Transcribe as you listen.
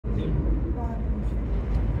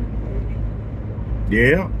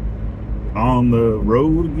Yeah. On the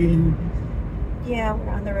road again. Yeah, we're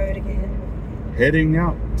on the road again. Heading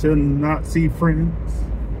out to not see friends.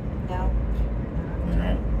 No.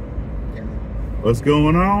 What's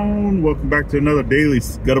going on? Welcome back to another Daily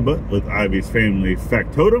Scuttlebutt with Ivy's Family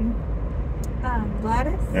Factotum. I'm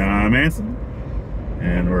Gladys. And I'm Anson.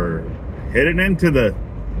 And we're heading into the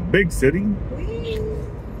big city.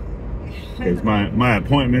 Because my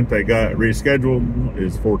appointment that got rescheduled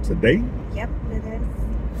is for today. Yep, it is.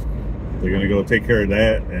 They're going to go take care of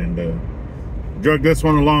that and drug this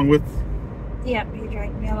one along with. Yep, he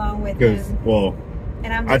dragged me along with Because, him. well,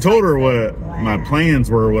 and I'm I told her what my plans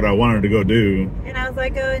were, what I wanted to go do. And I was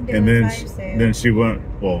like, go and do and it then by yourself. then she went,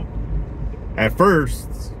 well, at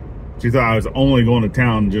first, she thought I was only going to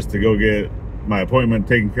town just to go get my appointment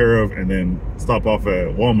taken care of and then stop off at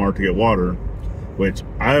Walmart to get water, which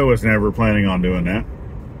I was never planning on doing that.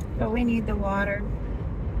 But we need the water.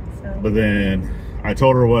 So. But then I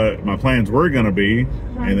told her what my plans were going to be,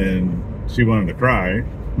 and then she wanted to cry.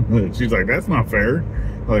 She's like, that's not fair.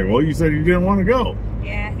 I'm like, well, you said you didn't want to go.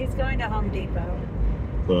 Yeah, he's going to Home Depot.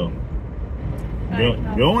 So,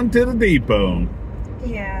 going to the depot.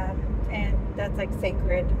 Yeah, and that's like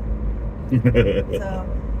sacred. So,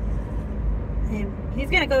 and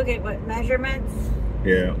he's going to go get what, measurements?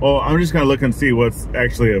 Yeah. Well, I'm just going to look and see what's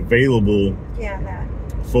actually available. Yeah, that.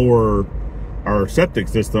 For our septic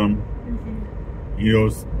system. You know,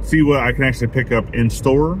 see what I can actually pick up in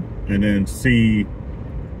store, and then see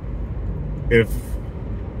if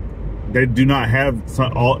they do not have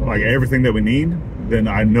like everything that we need, then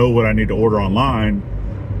I know what I need to order online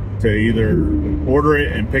to either order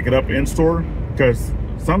it and pick it up in store. Because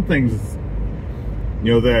some things,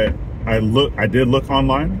 you know, that I did look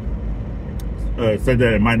online, said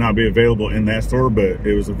that it might not be available in that store, but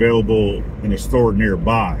it was available in a store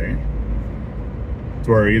nearby, to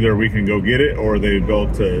where either we can go get it or they'd be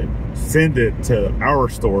able to send it to our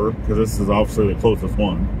store, because this is obviously the closest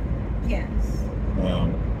one. Yes.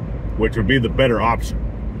 Which would be the better option.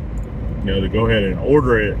 You know, to go ahead and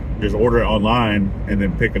order it, just order it online and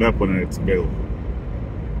then pick it up when it's available.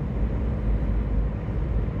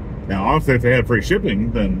 Now, obviously, if they had free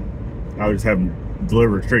shipping, then I would just have them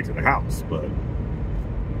delivered straight to the house, but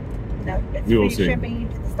no, it's we will free see. Shipping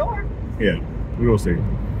to the store. Yeah, we will see.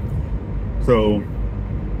 So,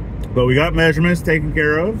 but we got measurements taken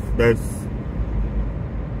care of. That's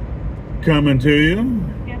coming to you.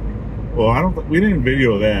 Yeah. Well, we didn't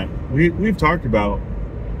video that. We've talked about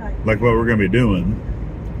like what we're going to be doing.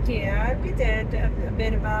 Yeah, we did a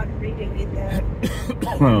bit about redoing that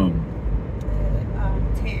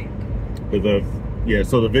tank. But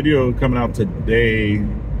so the video coming out today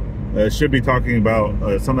should be talking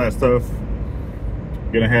about some of that stuff.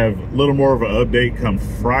 Gonna have a little more of an update come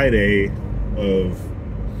Friday of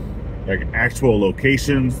like actual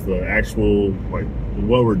locations, the actual like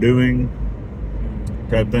what we're doing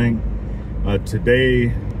type thing.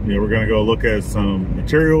 Today, we're gonna go look at some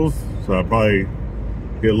materials, so I'll probably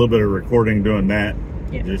get a little bit of recording doing that.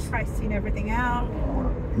 Yeah, just pricing everything out,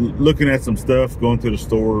 looking at some stuff, going to the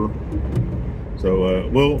store. So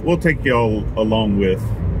we'll take y'all along with,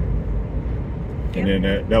 and then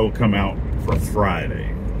that will come out for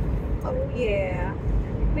Friday. Oh yeah,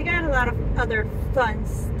 we got a lot of other fun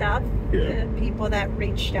stuff. Yeah. People that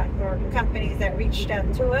reached out, or companies that reached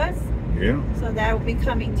out to us. Yeah. So that will be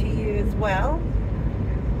coming to you as well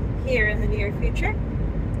here in the near future.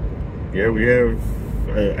 Yeah, we have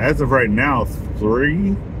as of right now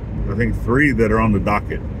three that are on the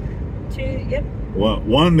docket. Two, yep.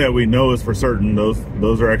 One that we know is for certain.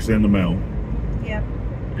 Those are actually in the mail. Yep.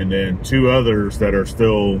 And then two others that are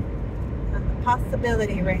still On the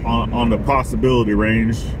possibility range. on the possibility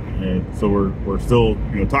range. So we're still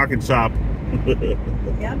talking shop.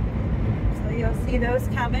 Yep. So you'll see those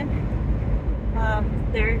coming.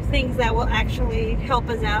 There are things that will actually help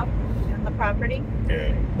us out on the property.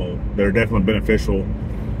 Yeah, well, they're definitely beneficial,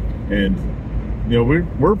 and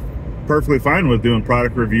we're perfectly fine with doing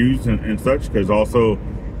product reviews and such, because also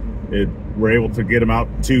we're able to get them out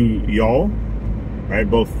to y'all, right?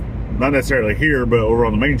 Both not necessarily here, but over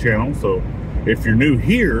on the main channel. So if you're new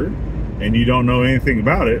here and you don't know anything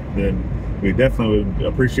about it, then we definitely would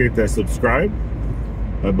appreciate that subscribe,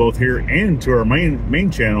 both here and to our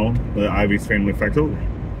main channel, the Ivy's Family Factotum.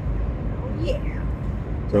 Oh yeah.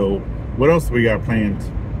 So what else we got planned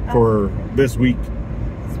for this week?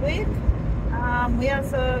 This week, we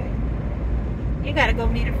also, you gotta go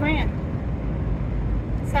meet a friend.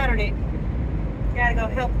 Saturday, you gotta go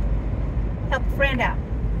help a friend out.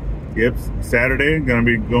 Yep, Saturday, gonna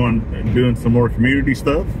be going and doing some more community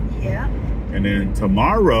stuff. Yeah. And then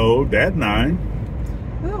tomorrow, Dad and I,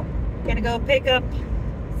 Ooh. Gonna go pick up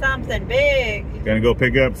something big. Gonna go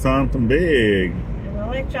pick up something big. And we'll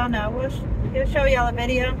let y'all know. We'll show y'all a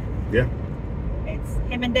video. Yeah. It's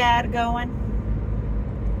him and Dad going.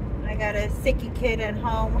 I got a sicky kid at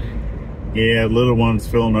home. Yeah, little one's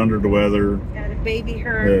feeling under the weather. Got a baby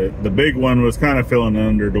her. The big one was kind of feeling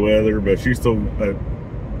under the weather, but she's still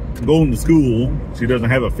going to school. She doesn't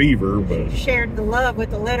have a fever, but she shared the love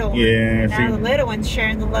with the little one. Yeah, now the little one's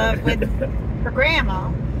sharing the love with her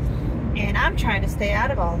grandma. And I'm trying to stay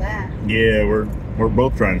out of all that. Yeah, we're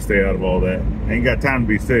both trying to stay out of all that. Ain't got time to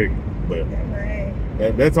be sick, but right.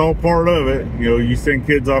 that's all part of it. You know, you send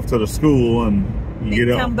kids off to the school and you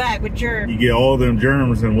come back with germs. You get all them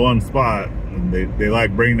germs in one spot, and they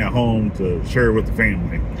like bringing that home to share with the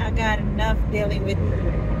family. I got enough dealing with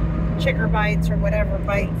chicker bites or whatever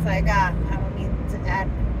bites I got. I don't need to add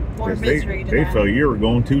more misery to that. They felt you were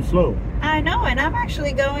going too slow. I know, and I'm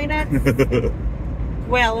actually going at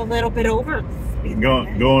well, a little bit over the speed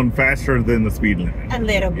limit. Going faster than the speed limit. A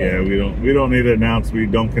little bit. Yeah, we don't need to announce we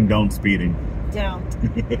don't condone speeding. Don't.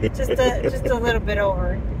 just a little bit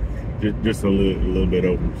over. Just a little bit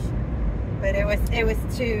over. But it was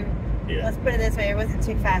too. Yeah. Let's put it this way: it wasn't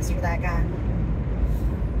too fast for that guy.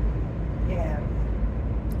 Yeah.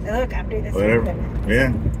 Now look, I'm doing this. Whatever.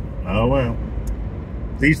 Yeah. Oh well.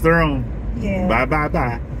 Each their own. Yeah. Bye bye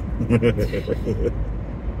bye.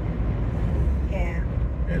 Yeah.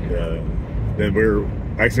 And then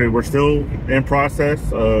we're still in process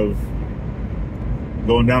of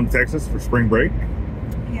going down to Texas for spring break.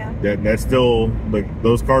 Yeah. That's still,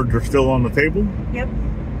 those cards are still on the table. Yep.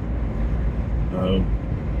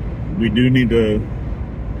 We do need to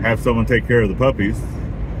have someone take care of the puppies.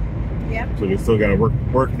 Yep. So we still got to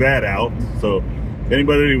work that out. So if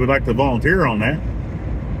anybody would like to volunteer on that.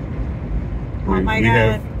 Oh my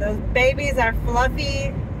God, those babies are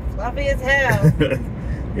fluffy as hell.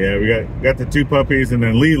 Yeah, we got the two puppies, and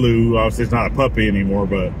then Lilu. Obviously, it's not a puppy anymore,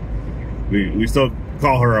 but we still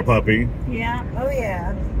call her a puppy. Yeah. Oh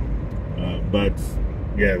yeah. But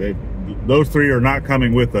yeah, those three are not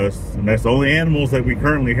coming with us, and that's the only animals that we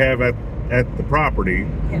currently have at the property.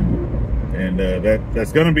 Yeah. And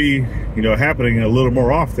that's going to be, happening a little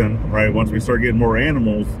more often, right? Once we start getting more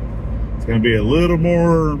animals, it's going to be a little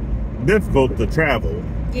more difficult to travel.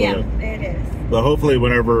 Yeah, it is. But hopefully,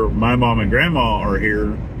 whenever my mom and grandma are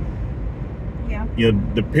here, yeah,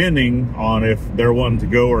 depending on if they're wanting to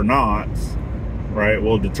go or not, right,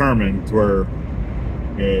 will determine to where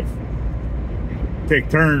if take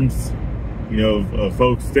turns, of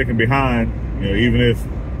folks sticking behind, even if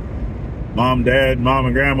mom, dad, mom,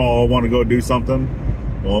 and grandma all want to go do something,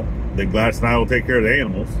 well, then Gladys and I will take care of the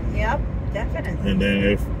animals. Yep, definitely. And then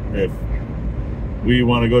if we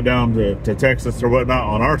want to go down to Texas or whatnot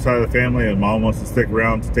on our side of the family, and mom wants to stick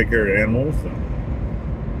around to take care of the animals,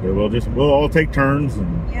 then we'll all take turns.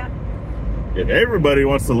 And yeah. If everybody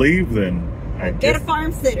wants to leave, then get a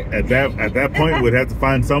farm sitter. At that point, we'd have to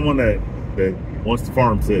find someone that wants to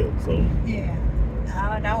farm sit. So yeah.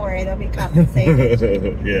 Oh, don't worry, they'll be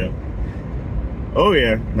compensated. Yeah. Oh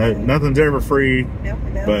yeah. Nothing's ever free. Nope.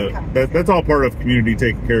 But that's all part of community,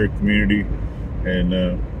 taking care of community,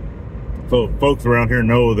 and folks around here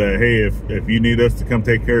know that, hey, if you need us to come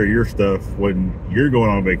take care of your stuff when you're going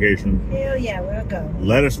on vacation, hell yeah, we'll go.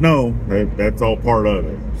 Let us know. That's all part of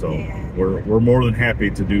it. So yeah. We're more than happy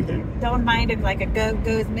to do that. Don't mind if like a goat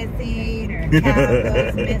goes missing or a cow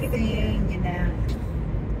goes missing.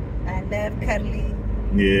 I love cuddling.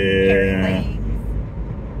 Yeah.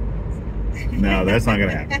 No, that's not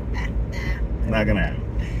gonna happen. Not gonna happen.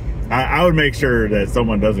 I would make sure that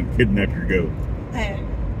someone doesn't kidnap your goat.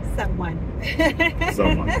 Someone.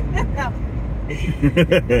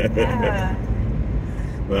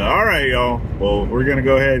 But all right, y'all. Well, we're gonna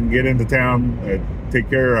go ahead and get into town, take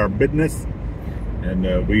care of our business,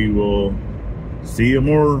 and we will see you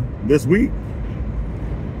more this week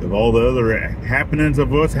of all the other happenings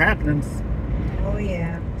of what's happening. Oh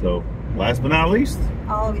yeah. So, last but not least,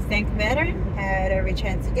 always thank the veteran at every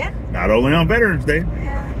chance you get. Not only on Veterans Day.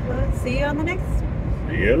 Yeah. We'll see you on the next.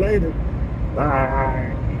 See you later.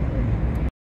 Bye.